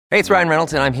Hey, it's Ryan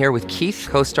Reynolds, and I'm here with Keith,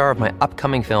 co-star of my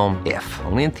upcoming film, If,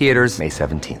 only in theaters May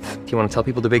 17th. Do you want to tell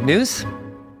people the big news?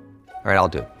 All right, I'll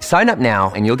do it. Sign up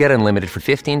now and you'll get unlimited for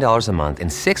 $15 a month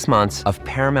and 6 months of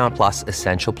Paramount Plus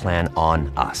Essential Plan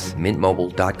on us.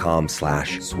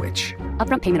 MintMobile.com/switch.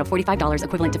 Upfront payment of $45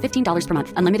 equivalent to $15 per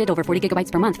month. Unlimited over 40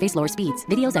 gigabytes per month. Face lower speeds.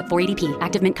 Videos at 480p.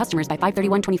 Active Mint customers by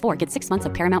 531.24 get 6 months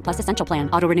of Paramount Plus Essential Plan.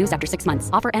 Auto renews after 6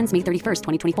 months. Offer ends May 31st,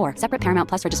 2024. Separate Paramount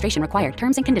Plus registration required.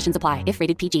 Terms and conditions apply if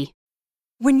rated PG.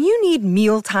 When you need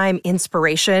mealtime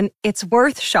inspiration, it's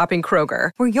worth shopping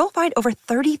Kroger, where you'll find over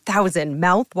 30,000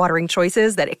 mouth-watering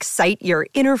choices that excite your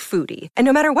inner foodie. And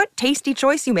no matter what tasty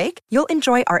choice you make, you'll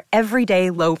enjoy our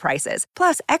everyday low prices,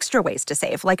 plus extra ways to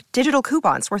save, like digital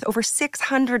coupons worth over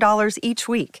 $600 each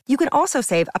week. You can also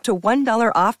save up to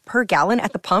 $1 off per gallon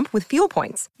at the pump with fuel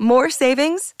points. More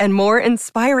savings and more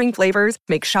inspiring flavors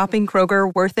make shopping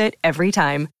Kroger worth it every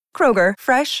time. Kroger,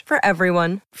 fresh for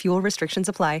everyone. Fuel restrictions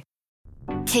apply.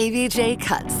 KVJ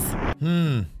Cuts.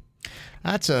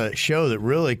 That's a show that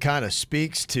really kind of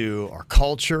speaks to our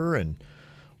culture and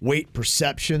weight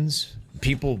perceptions,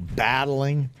 people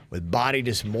battling with body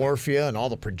dysmorphia and all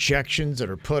the projections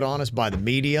that are put on us by the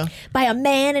media. By a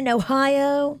man in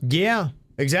Ohio? Yeah,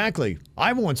 exactly.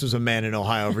 I once was a man in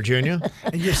Ohio, Virginia.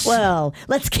 Well,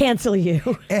 let's cancel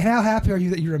you. And how happy are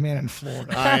you that you're a man in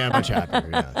Florida? I am much happier,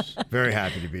 yes. Very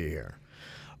happy to be here.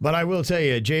 But I will tell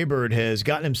you, Jbird has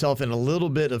gotten himself in a little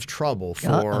bit of trouble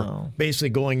for basically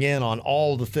going in on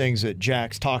all the things that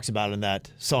Jax talks about in that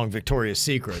song Victoria's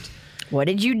Secret. What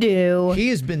did you do? He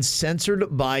has been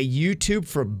censored by YouTube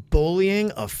for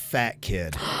bullying a fat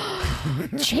kid.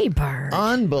 Jbird.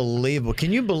 Unbelievable.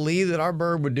 Can you believe that our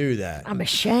bird would do that? I'm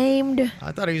ashamed.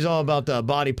 I thought he was all about the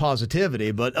body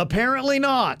positivity, but apparently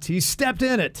not. He stepped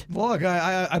in it. Look,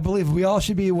 I believe we all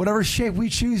should be whatever shape we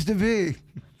choose to be.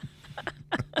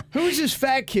 Who's this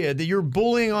fat kid that you're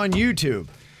bullying on YouTube?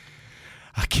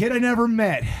 A kid I never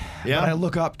met, Yeah. but I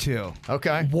look up to.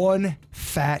 Okay. One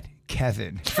Fat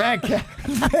Kevin. Fat Kevin.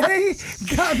 They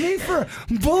got me for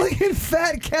bullying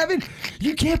Fat Kevin.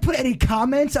 You can't put any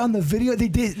comments on the video. They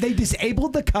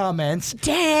disabled the comments.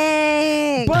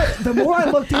 Dang. But the more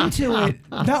I looked into it,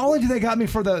 not only do they got me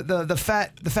for the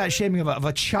fat shaming of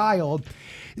a child,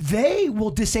 they will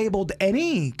disable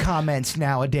any comments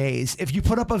nowadays. If you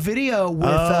put up a video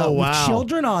with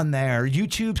children on there,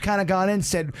 YouTube's kind of gone in and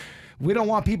said, we don't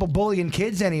want people bullying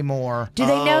kids anymore. Do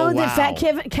they know that Fat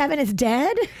Kevin is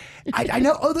dead? I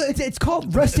know. Oh, it's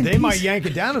called Rest in Peace. They might yank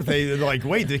it down if they're like,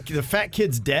 wait, the fat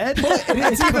kid's dead?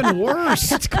 It's even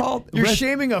worse. It's called... You're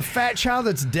shaming a fat child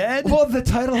that's dead? Well, the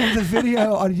title of the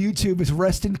video on YouTube is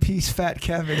Rest in Peace, Fat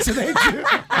Kevin. So they do.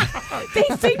 They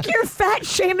think you're fat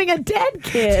shaming a dead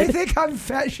kid. They think I'm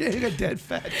fat shaming a dead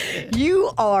fat kid.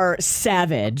 You are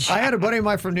savage. I had a buddy of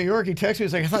mine from New York. He texted me.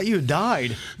 He's like, I thought you had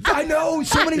died. I know.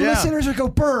 So many listeners would go,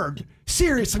 Bird,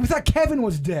 seriously, we thought Kevin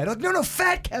was dead. Like, no,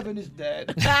 Fat Kevin is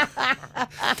dead.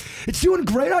 It's doing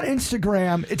great on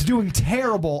Instagram. It's doing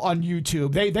terrible on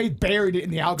YouTube. They buried it in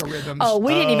the algorithms. Oh,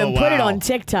 we didn't even put it on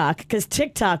TikTok because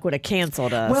TikTok would have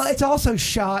canceled us. Well, it's also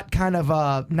shot kind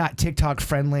of not TikTok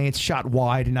friendly. It's shot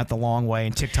wide and not the long way.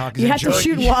 And TikTok is you have to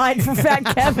shoot wide for Fat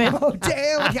Kevin. Oh,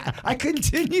 damn. Yeah, I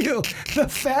continue the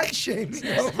fat shaming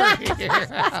over here.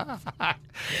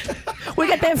 We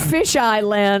got that fisheye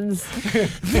lens.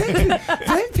 Then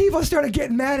people started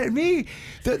getting mad at me.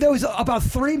 There was about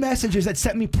 3 messages that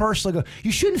sent me personally. Go,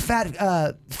 you shouldn't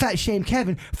fat shame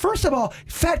Kevin. First of all,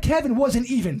 Fat Kevin wasn't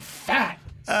even fat.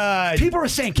 People were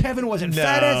saying Kevin wasn't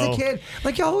fat as a kid.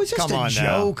 Like, yo, it was just a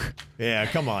joke. Now. Yeah,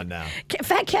 come on now.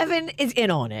 Fat Kevin is in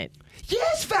on it.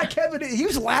 Yes, Fat Kevin. He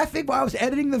was laughing while I was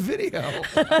editing the video.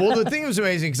 Well, the thing was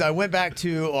amazing because I went back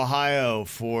to Ohio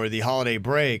for the holiday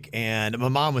break, and my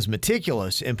mom was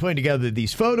meticulous in putting together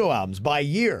these photo albums by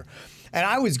year. And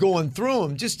I was going through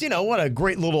them, just, what a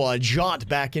great little jaunt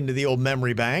back into the old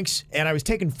memory banks. And I was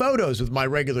taking photos with my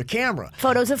regular camera.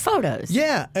 Photos of photos.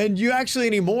 Yeah. And you actually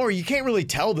anymore, you can't really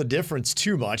tell the difference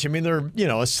too much. I mean, they're,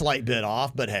 a slight bit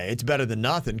off, but hey, it's better than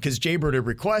nothing because Jbird had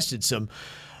requested some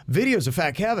videos of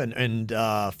Fat Kevin and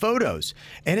photos.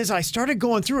 And as I started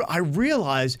going through, I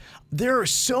realized there are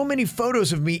so many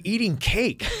photos of me eating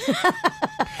cake.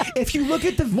 If you look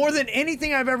at more than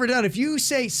anything I've ever done, if you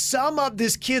say sum up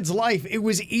this kid's life, it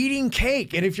was eating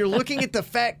cake. And if you're looking at the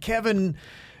Fat Kevin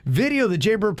video that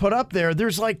Jbird put up there,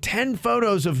 there's like 10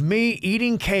 photos of me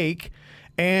eating cake.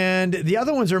 And the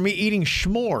other ones are me eating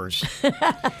s'mores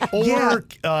or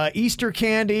Easter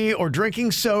candy or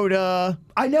drinking soda.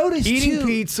 I noticed eating too,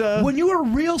 pizza. when you were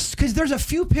real, because there's a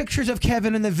few pictures of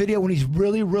Kevin in the video when he's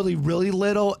really, really, really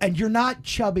little, and you're not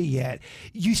chubby yet.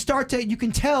 You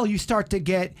can tell you start to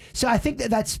get. So I think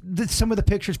that's some of the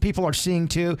pictures people are seeing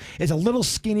too. Is a little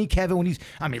skinny Kevin when he's,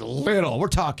 little. We're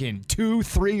talking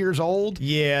 2-3 years old.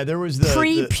 Yeah, there was the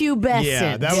prepubescent.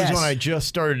 Yeah, that was when I just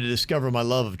started to discover my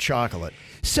love of chocolate.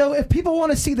 So if people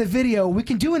want to see the video, we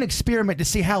can do an experiment to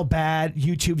see how bad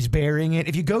YouTube's burying it.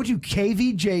 If you go to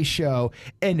KVJ Show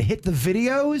and hit the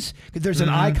videos, there's an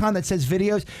icon that says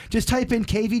videos, just type in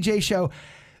KVJ Show,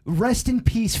 rest in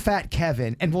peace, Fat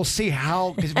Kevin, and we'll see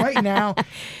how, because right now...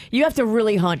 You have to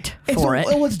really hunt for it.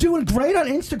 Well, it's doing great on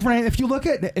Instagram. If you look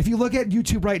at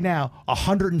YouTube right now,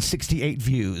 168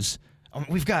 views.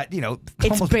 We've got,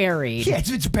 it's buried. Yeah,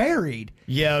 it's buried.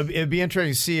 Yeah, it'd be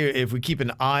interesting to see if we keep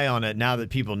an eye on it now that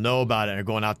people know about it and are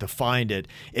going out to find it,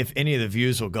 if any of the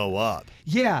views will go up.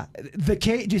 Yeah,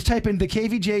 just type in the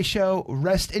KVJ Show,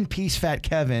 rest in peace, Fat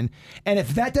Kevin. And if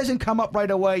that doesn't come up right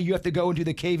away, you have to go into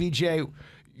the KVJ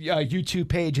YouTube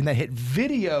page and then hit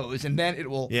videos, and then it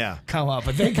will come up.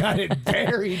 But they got it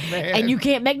buried, man. And you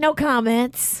can't make no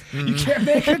comments. You can't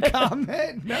make a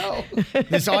comment. No.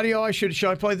 This audio, should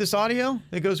I play this audio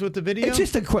that goes with the video? It's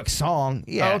just a quick song.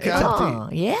 Yeah. Okay.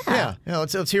 Yeah. Yeah.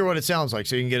 Let's hear what it sounds like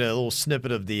so you can get a little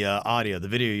snippet of the audio. The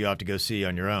video you have to go see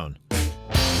on your own.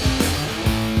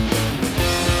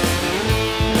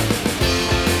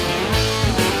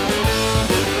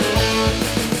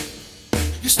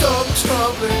 Stomach's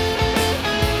rumbling,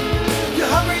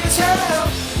 you're hungry as hell.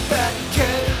 Fat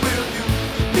Kevin, will you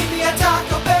meet me at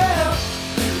Taco Bell?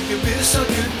 Do you miss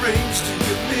onion rings? Do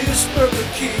you miss Burger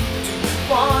King? Do you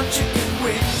want chicken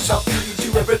wings? I'll feed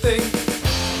you everything.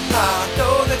 I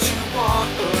know that you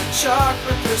want a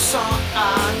chocolate croissant.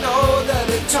 I know that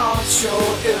it taunts your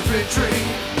every dream.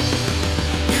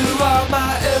 You are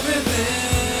my everything,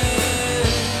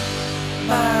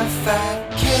 my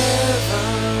Fat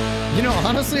Kevin.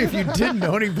 Honestly, if you didn't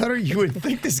know any better, you would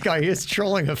think this guy is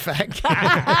trolling a fat kid.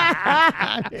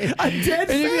 You'd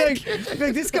be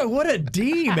like, this guy, what a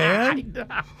D, man.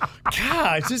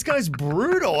 Gosh, this guy's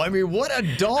brutal. What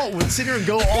adult would sit here and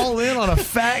go all in on a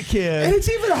fat kid? And it's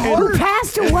even harder. Who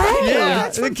passed away? Yeah,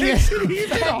 That's what makes it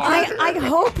even harder. I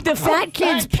hope the fat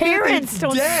kid's parents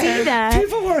don't see that.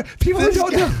 People who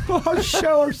don't know our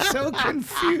show are so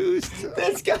confused.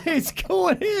 This guy is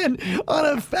going in on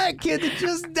a fat kid that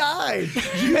just died.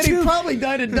 And he probably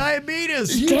died of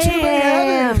diabetes.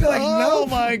 Damn. Oh,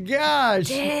 my gosh.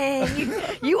 Dang,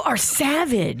 you are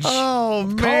savage. Oh,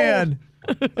 man.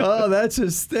 Oh, that's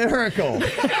hysterical.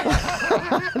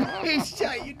 He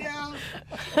shut you down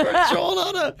for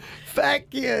trolling on a fat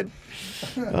kid.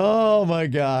 Oh, my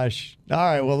gosh. All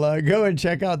right, well, go and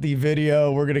check out the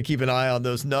video. We're going to keep an eye on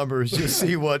those numbers to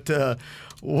see what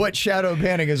shadow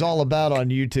banning is all about on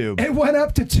YouTube. It went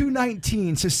up to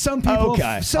 219, so some people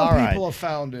have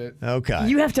found it. Okay.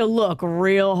 You have to look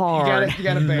real hard. You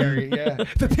gotta bury it, yeah.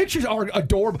 The pictures are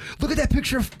adorable. Look at that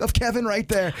picture of Kevin right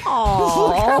there.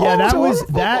 Aww. Yeah,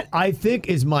 that I think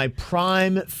is my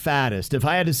prime fattest. If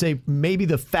I had to say maybe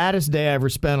the fattest day I ever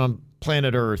spent on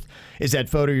planet Earth is that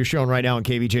photo you're showing right now on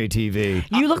KVJ TV.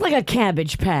 You look like a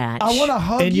Cabbage Patch. I want to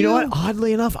hug you. And you know what?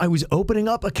 Oddly enough, I was opening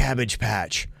up a Cabbage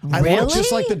Patch. Really? I looked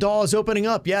just like the doll is opening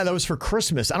up. Yeah, that was for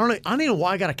Christmas. I don't even know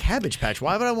why I got a Cabbage Patch.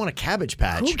 Why would I want a Cabbage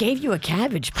Patch? Who gave you a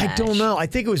Cabbage Patch? I don't know. I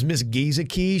think it was Miss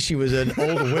Giesecke. She was an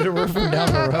old widower from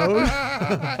down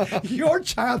the road. Your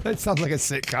childhood sounds like a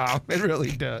sitcom. It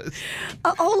really does.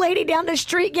 An old lady down the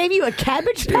street gave you a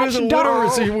Cabbage Patch She was a doll. widower,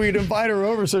 so we'd invite her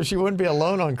over so she wouldn't be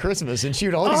alone on Christmas, and she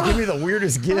would always give me the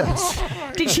weirdest gifts.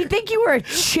 Did she think you were a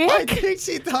chick? I think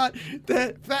she thought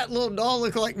that fat little doll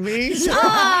looked like me. So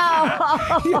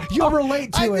You'll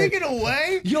relate to it. I think in a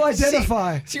way. You'll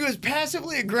identify. She was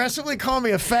passively aggressive calling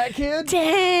me a fat kid.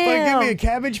 Damn. Like, give me a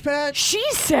Cabbage Patch.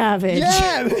 She's savage.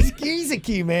 Yeah, Miss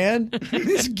Giesecke, man.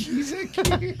 Miss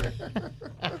Giesecke.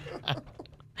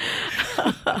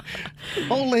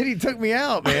 Old lady took me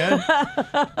out, man.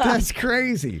 That's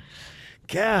crazy.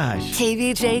 Gosh.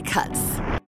 KVJ Cuts.